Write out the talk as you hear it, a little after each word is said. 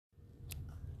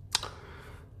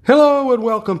Hello and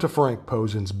welcome to Frank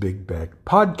Posen's Big Bag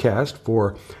Podcast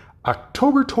for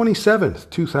October 27th,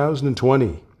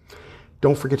 2020.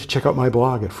 Don't forget to check out my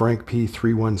blog at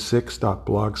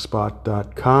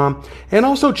frankp316.blogspot.com and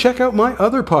also check out my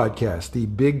other podcast, The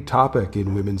Big Topic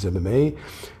in Women's MMA,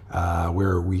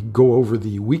 where we go over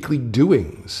the weekly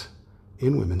doings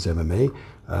in women's MMA.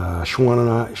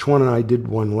 Schwan and I did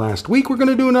one last week. We're going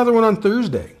to do another one on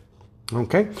Thursday.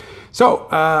 Okay, so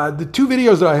the two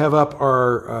videos that I have up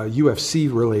are UFC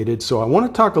related, so I want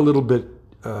to talk a little bit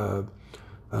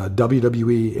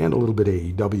WWE and a little bit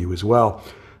AEW as well.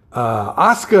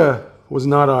 Asuka was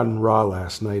not on Raw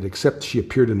last night, except she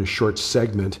appeared in a short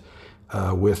segment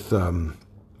with the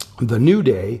New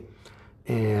Day,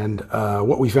 and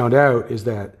what we found out is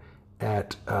that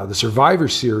at the Survivor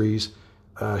Series,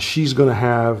 they're going to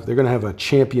have a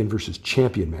champion versus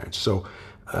champion match. So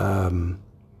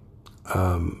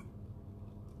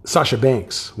Sasha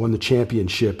Banks won the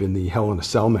championship in the Hell in a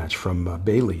Cell match from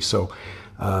Bayley. So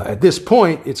at this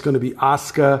point, it's going to be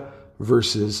Asuka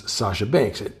versus Sasha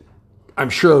Banks. I'm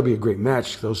sure it'll be a great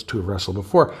match. Those two have wrestled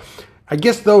before. I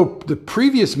guess, though, the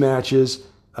previous matches,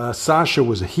 Sasha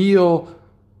was a heel,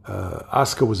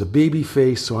 Asuka was a baby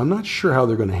face, so I'm not sure how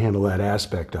they're going to handle that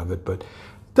aspect of it, but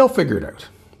they'll figure it out.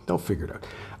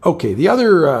 Okay, the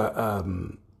other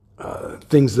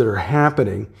things that are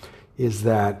happening is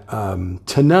that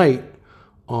tonight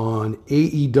on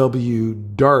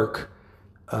AEW Dark,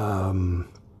 Hikaru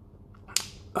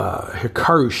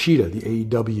Shida, the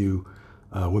AEW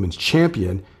Women's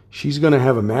Champion, she's going to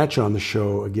have a match on the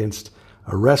show against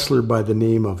a wrestler by the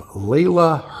name of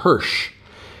Layla Hirsch.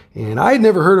 And I had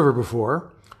never heard of her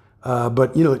before,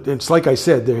 but it's like I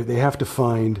said, they have to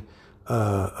find they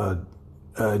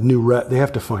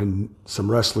have to find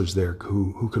some wrestlers there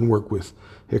who can work with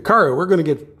Hikaru. We're going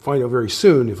to find out very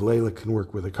soon if Layla can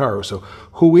work with Hikaru. So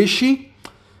who is she?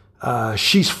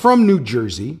 She's from New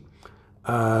Jersey.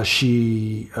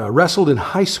 She wrestled in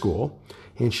high school,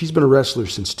 and she's been a wrestler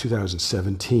since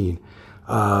 2017.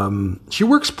 She's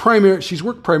worked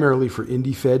primarily for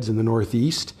indie feds in the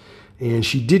Northeast, and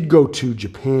she did go to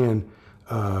Japan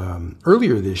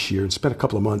earlier this year and spent a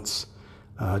couple of months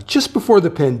just before the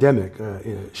pandemic.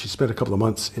 She spent a couple of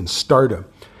months in Stardom.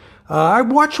 I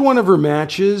watched one of her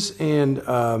matches, and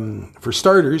for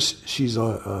starters, she's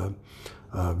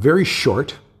very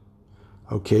short.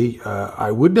 Okay,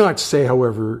 I would not say,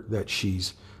 however, that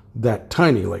she's that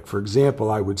tiny. Like, for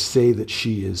example, I would say that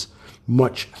she is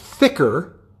much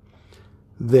thicker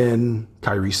than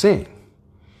Kairi Sane.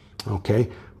 Okay,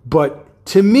 but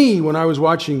to me, when I was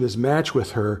watching this match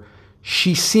with her,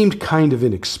 she seemed kind of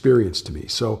inexperienced to me.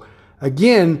 So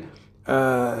again,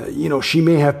 she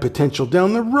may have potential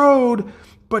down the road,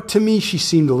 but to me, she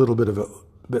seemed a little bit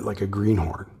like a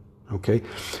greenhorn. Okay.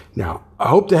 Now, I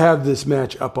hope to have this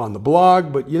match up on the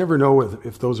blog, but you never know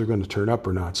if those are going to turn up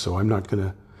or not. So I'm not going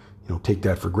to, take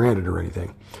that for granted or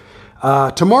anything.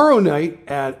 Tomorrow night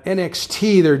at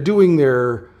NXT, they're doing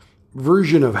their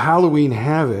version of Halloween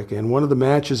Havoc, and one of the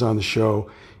matches on the show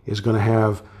is going to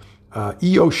have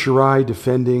Io Shirai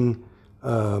defending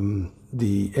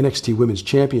the NXT Women's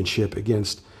Championship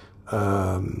against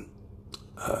Candice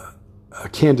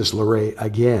LeRae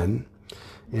again.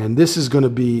 And this is going to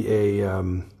be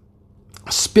a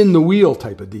spin the wheel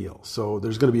type of deal. So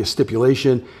there's going to be a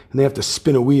stipulation, and they have to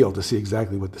spin a wheel to see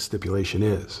exactly what the stipulation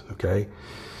is, okay?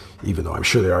 Even though I'm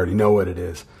sure they already know what it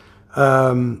is.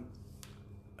 Candice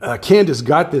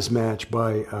got this match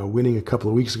by winning a couple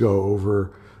of weeks ago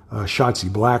over Shotzi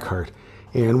Blackheart.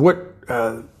 And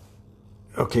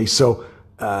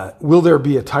will there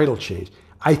be a title change?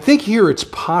 I think here it's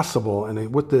possible,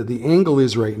 and what the angle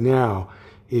is right now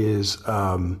is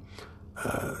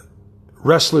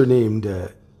wrestler named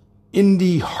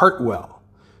Indy Hartwell.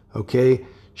 Okay,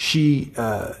 she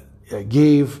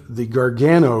gave the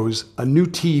Garganos a new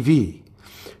TV,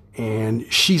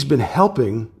 and she's been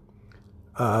helping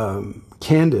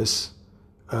Candice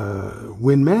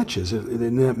win matches.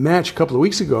 In that match a couple of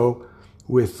weeks ago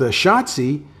with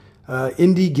Shotzi,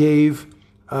 Indy gave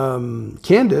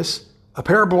Candice a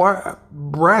pair of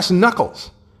brass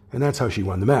knuckles, and that's how she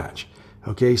won the match.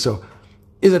 Okay, so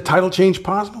is a title change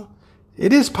possible?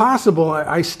 It is possible.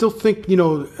 I still think,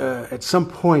 at some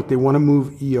point they want to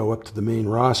move Io up to the main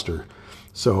roster.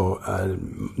 So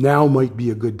now might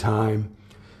be a good time,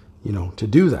 to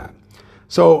do that.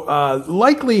 So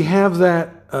likely have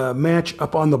that match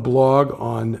up on the blog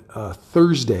on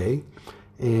Thursday.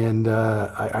 And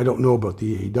I don't know about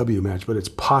the AEW match, but it's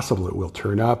possible it will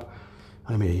turn up.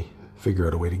 I may figure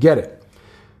out a way to get it.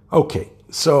 Okay,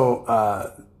 so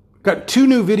got two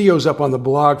new videos up on the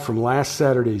blog from last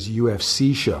Saturday's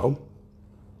UFC show.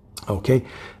 Okay.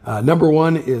 Number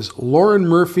 1 is Lauren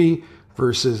Murphy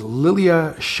versus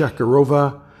Lilia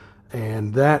Shakirova,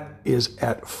 and that is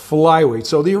at flyweight.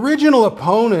 So the original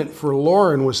opponent for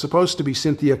Lauren was supposed to be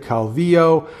Cynthia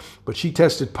Calvillo, but she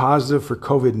tested positive for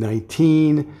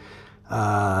COVID-19.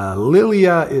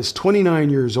 Lilia is 29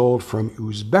 years old from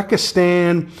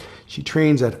Uzbekistan. She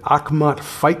trains at Akhmat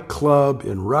Fight Club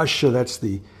in Russia. That's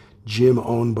the gym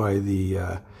owned by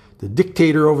the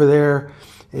dictator over there.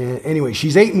 Anyway,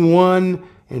 she's 8-1,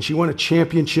 and she won a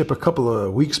championship a couple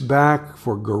of weeks back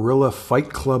for Guerrilla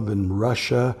Fight Club in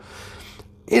Russia.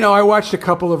 I watched a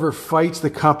couple of her fights. The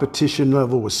competition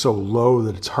level was so low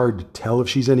that it's hard to tell if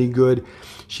she's any good.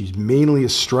 She's mainly a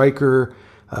striker.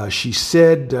 She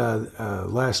said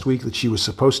last week that she was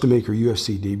supposed to make her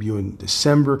UFC debut in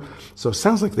December. So it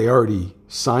sounds like they already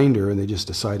signed her and they just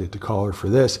decided to call her for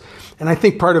this. And I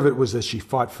think part of it was that she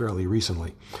fought fairly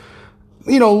recently.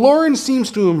 Lauren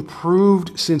seems to have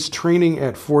improved since training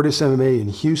at Fortis MMA in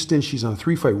Houston. She's on a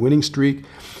 3-fight winning streak.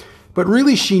 But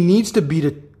really, she needs to beat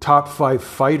a top 5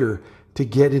 fighter to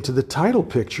get into the title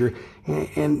picture.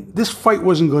 And this fight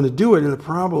wasn't going to do it. And the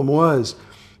problem was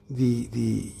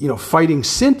the fighting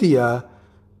Cynthia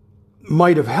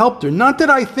might have helped her. Not that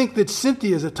I think that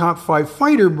Cynthia is a top 5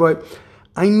 fighter, but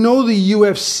I know the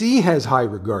UFC has high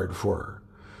regard for her.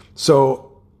 So,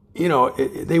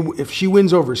 if she were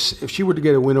to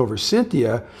get a win over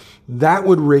Cynthia, that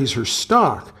would raise her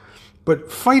stock. But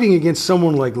fighting against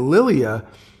someone like Lilia,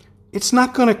 it's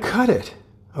not going to cut it.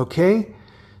 Okay?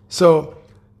 So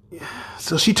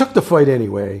she took the fight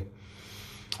anyway.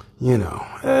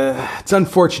 It's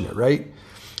unfortunate, right?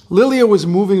 Lilia was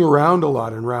moving around a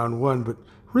lot in round 1, but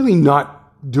really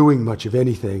not doing much of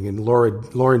anything, and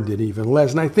Lauren did even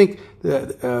less. And I think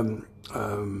that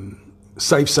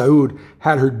Saif Saud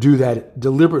had her do that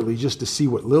deliberately just to see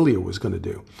what Lilia was going to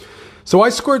do. So I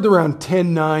scored the round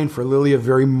 10-9 for Lilia,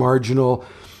 very marginal.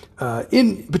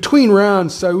 In between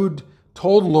rounds, Saud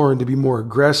told Lauren to be more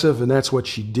aggressive, and that's what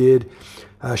she did.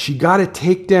 She got a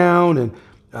takedown,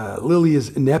 and Lilia's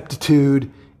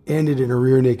ineptitude ended in a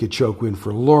rear naked choke win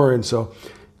for Lauren. So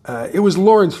it was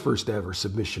Lauren's first ever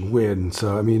submission win.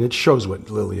 So, it shows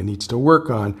what Lilia needs to work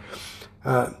on.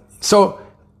 So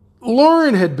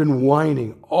Lauren had been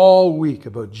whining all week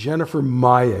about Jennifer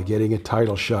Maia getting a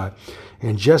title shot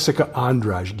and Jessica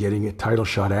Andrade getting a title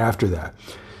shot after that.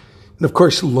 And of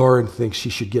course, Lauren thinks she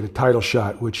should get a title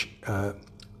shot, which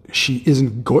she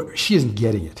isn't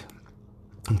getting it.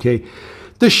 Okay.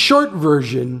 The short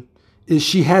version is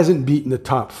she hasn't beaten the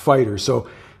top fighter. So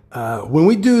when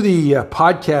we do the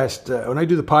podcast, when I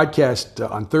do the podcast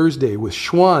on Thursday with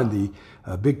Schwan,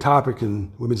 the Big Topic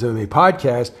in Women's MMA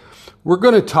podcast, we're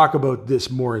going to talk about this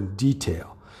more in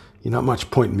detail. Not much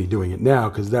point in me doing it now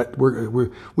because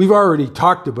we've already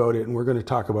talked about it and we're going to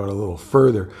talk about it a little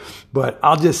further. But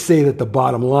I'll just say that the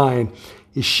bottom line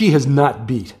is she has not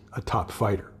beat a top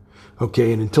fighter.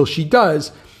 Okay, and until she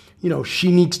does,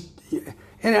 she needs.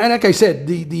 And like I said,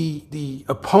 the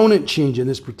opponent change in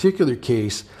this particular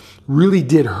case really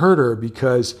did hurt her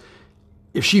because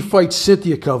if she fights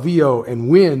Cynthia Calvillo and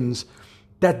wins,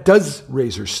 that does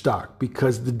raise her stock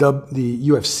because the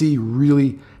UFC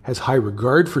really has high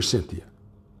regard for Cynthia.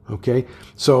 Okay?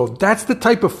 So that's the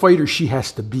type of fighter she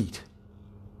has to beat.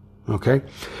 Okay?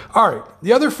 All right.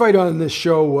 The other fight on this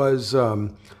show was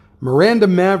Miranda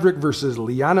Maverick versus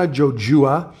Liana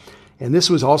Jojua. And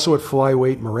this was also at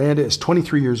flyweight. Miranda is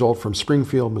 23 years old from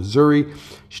Springfield, Missouri.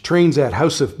 She trains at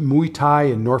House of Muay Thai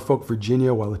in Norfolk,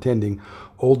 Virginia while attending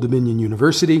Old Dominion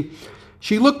University.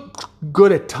 She looked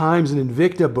good at times in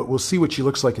Invicta, but we'll see what she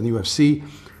looks like in the UFC.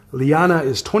 Liana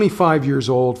is 25 years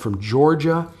old from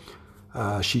Georgia.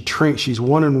 She's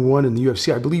 1-1 in the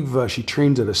UFC. I believe she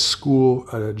trains at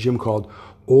a gym called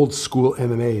Old School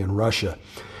MMA in Russia.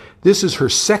 This is her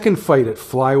second fight at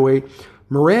flyweight.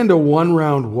 Miranda won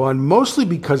round 1, mostly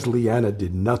because Liana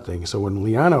did nothing. So when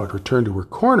Liana had returned to her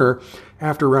corner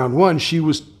after round 1, she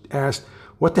was asked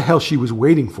what the hell she was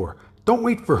waiting for. Don't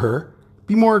wait for her.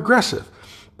 Be more aggressive.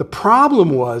 The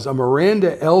problem was a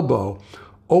Miranda elbow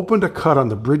opened a cut on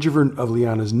the bridge of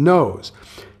Liana's nose.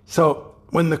 So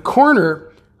when her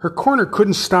corner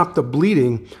couldn't stop the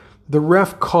bleeding, the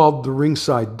ref called the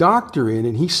ringside doctor in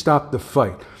and he stopped the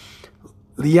fight.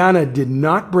 Liana did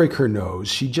not break her nose.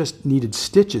 She just needed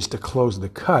stitches to close the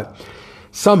cut.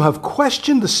 Some have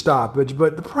questioned the stoppage,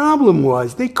 but the problem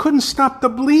was they couldn't stop the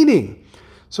bleeding.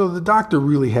 So the doctor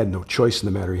really had no choice in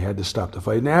the matter. He had to stop the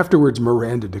fight. And afterwards,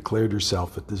 Miranda declared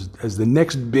herself as the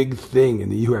next big thing in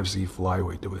the UFC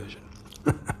flyweight division.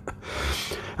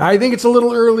 I think it's a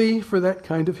little early for that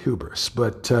kind of hubris,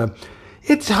 but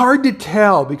it's hard to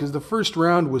tell because the first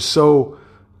round was so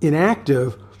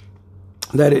inactive.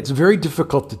 that it's very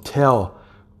difficult to tell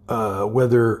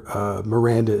whether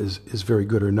Miranda is very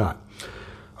good or not.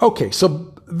 Okay,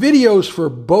 so videos for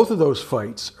both of those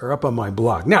fights are up on my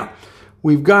blog. Now,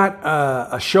 we've got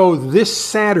a show this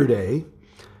Saturday.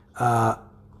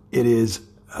 It is,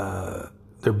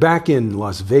 they're back in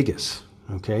Las Vegas,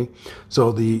 okay?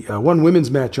 So the one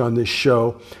women's match on this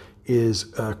show is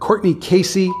Courtney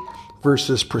Casey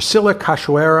versus Priscilla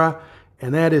Cachoeira,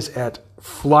 and that is at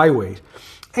flyweight.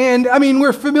 And, I mean,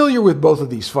 we're familiar with both of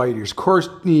these fighters.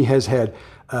 Courtney has had,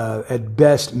 at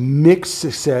best, mixed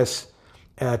success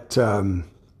in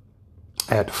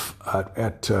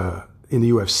the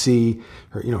UFC.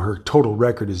 Her total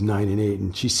record is 9-8,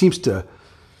 and she seems to,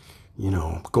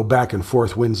 go back and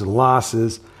forth, wins and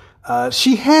losses.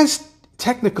 She has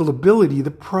technical ability.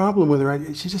 The problem with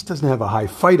her, she just doesn't have a high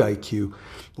fight IQ.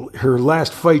 Her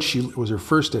last fight, was her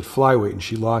first at flyweight, and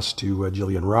she lost to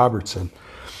Jillian Robertson.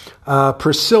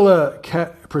 Priscilla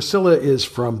is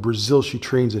from Brazil. She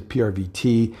trains at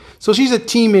PRVT. So she's a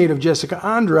teammate of Jessica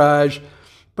Andrade,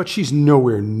 but she's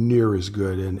nowhere near as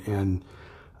good. And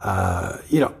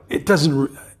it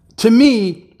doesn't, to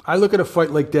me, I look at a fight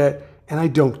like that and I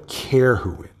don't care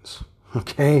who wins.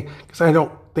 Okay. Because I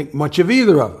don't think much of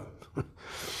either of them.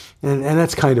 and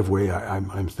that's kind of way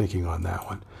I'm thinking on that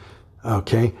one.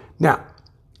 Okay. Now,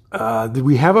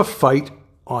 we have a fight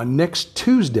on next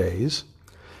Tuesday's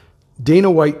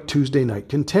Dana White Tuesday Night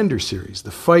Contender Series.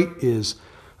 The fight is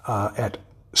at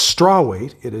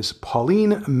strawweight. It is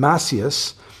Pauline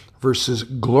Macias versus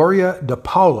Gloria De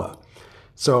Paula.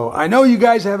 So I know you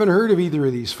guys haven't heard of either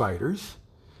of these fighters.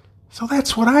 So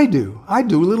that's what I do. I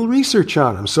do a little research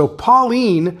on them. So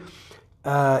Pauline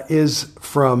is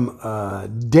from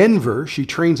Denver. She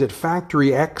trains at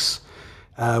Factory X,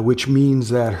 which means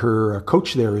that her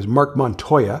coach there is Mark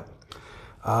Montoya.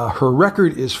 Her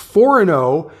record is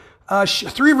 4-0.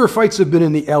 3 of her fights have been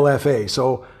in the LFA.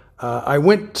 So I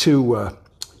went to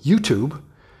YouTube,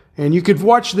 and you could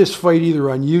watch this fight either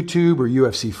on YouTube or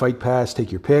UFC Fight Pass,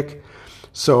 take your pick.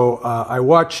 So I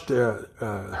watched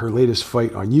her latest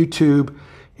fight on YouTube,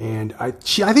 and I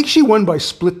think she won by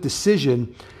split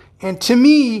decision. And to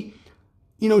me,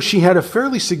 she had a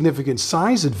fairly significant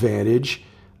size advantage,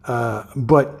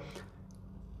 but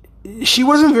she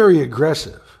wasn't very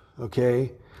aggressive,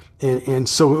 okay? And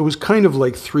so it was kind of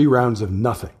like 3 rounds of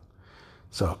nothing.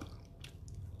 So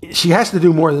she has to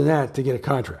do more than that to get a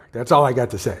contract. That's all I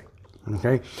got to say.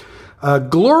 Okay.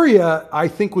 Gloria, I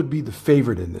think, would be the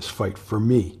favorite in this fight for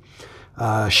me.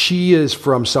 She is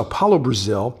from Sao Paulo,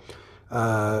 Brazil.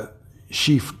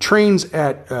 She trains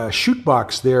at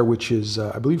Shootbox there, which is,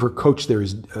 I believe her coach there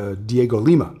is Diego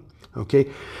Lima. Okay.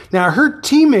 Now, her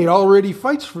teammate already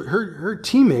fights for her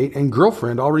teammate and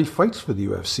girlfriend already fights for the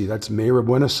UFC. That's Mayra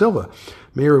Bueno Silva.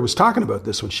 Mayra was talking about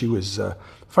this when she was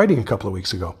fighting a couple of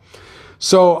weeks ago.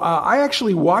 So I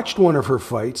actually watched one of her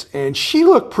fights, and she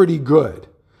looked pretty good.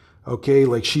 Okay,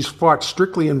 like she's fought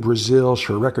strictly in Brazil.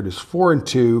 Her record is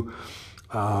 4-2.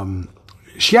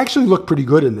 She actually looked pretty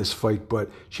good in this fight, but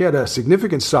she had a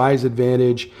significant size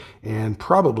advantage, and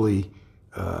probably,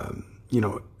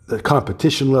 the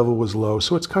competition level was low,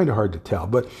 so it's kind of hard to tell.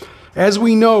 But as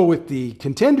we know with the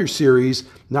Contender Series,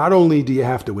 not only do you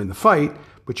have to win the fight,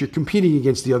 but you're competing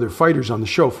against the other fighters on the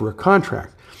show for a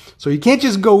contract. So you can't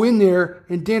just go in there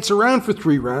and dance around for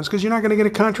 3 rounds because you're not going to get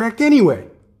a contract anyway.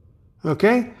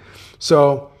 Okay?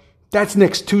 So that's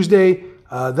next Tuesday.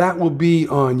 That will be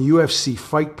on UFC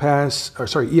Fight Pass,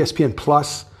 ESPN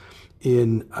Plus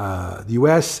in the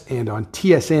US and on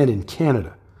TSN in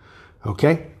Canada.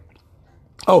 Okay?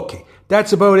 Okay,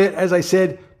 that's about it. As I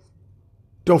said,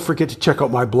 don't forget to check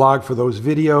out my blog for those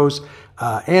videos.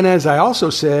 And as I also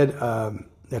said,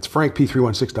 that's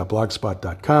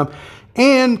frankp316.blogspot.com.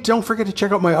 And don't forget to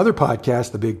check out my other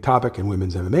podcast, The Big Topic in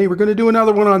Women's MMA. We're going to do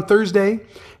another one on Thursday,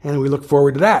 and we look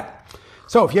forward to that.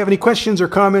 So if you have any questions or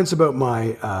comments about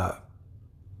my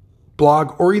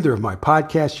blog or either of my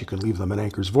podcasts, you can leave them at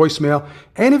Anchor's voicemail.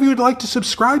 And if you would like to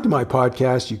subscribe to my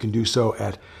podcast, you can do so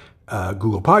at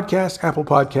Google Podcasts, Apple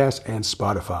Podcasts, and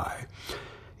Spotify.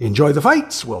 Enjoy the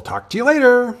fights. We'll talk to you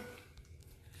later.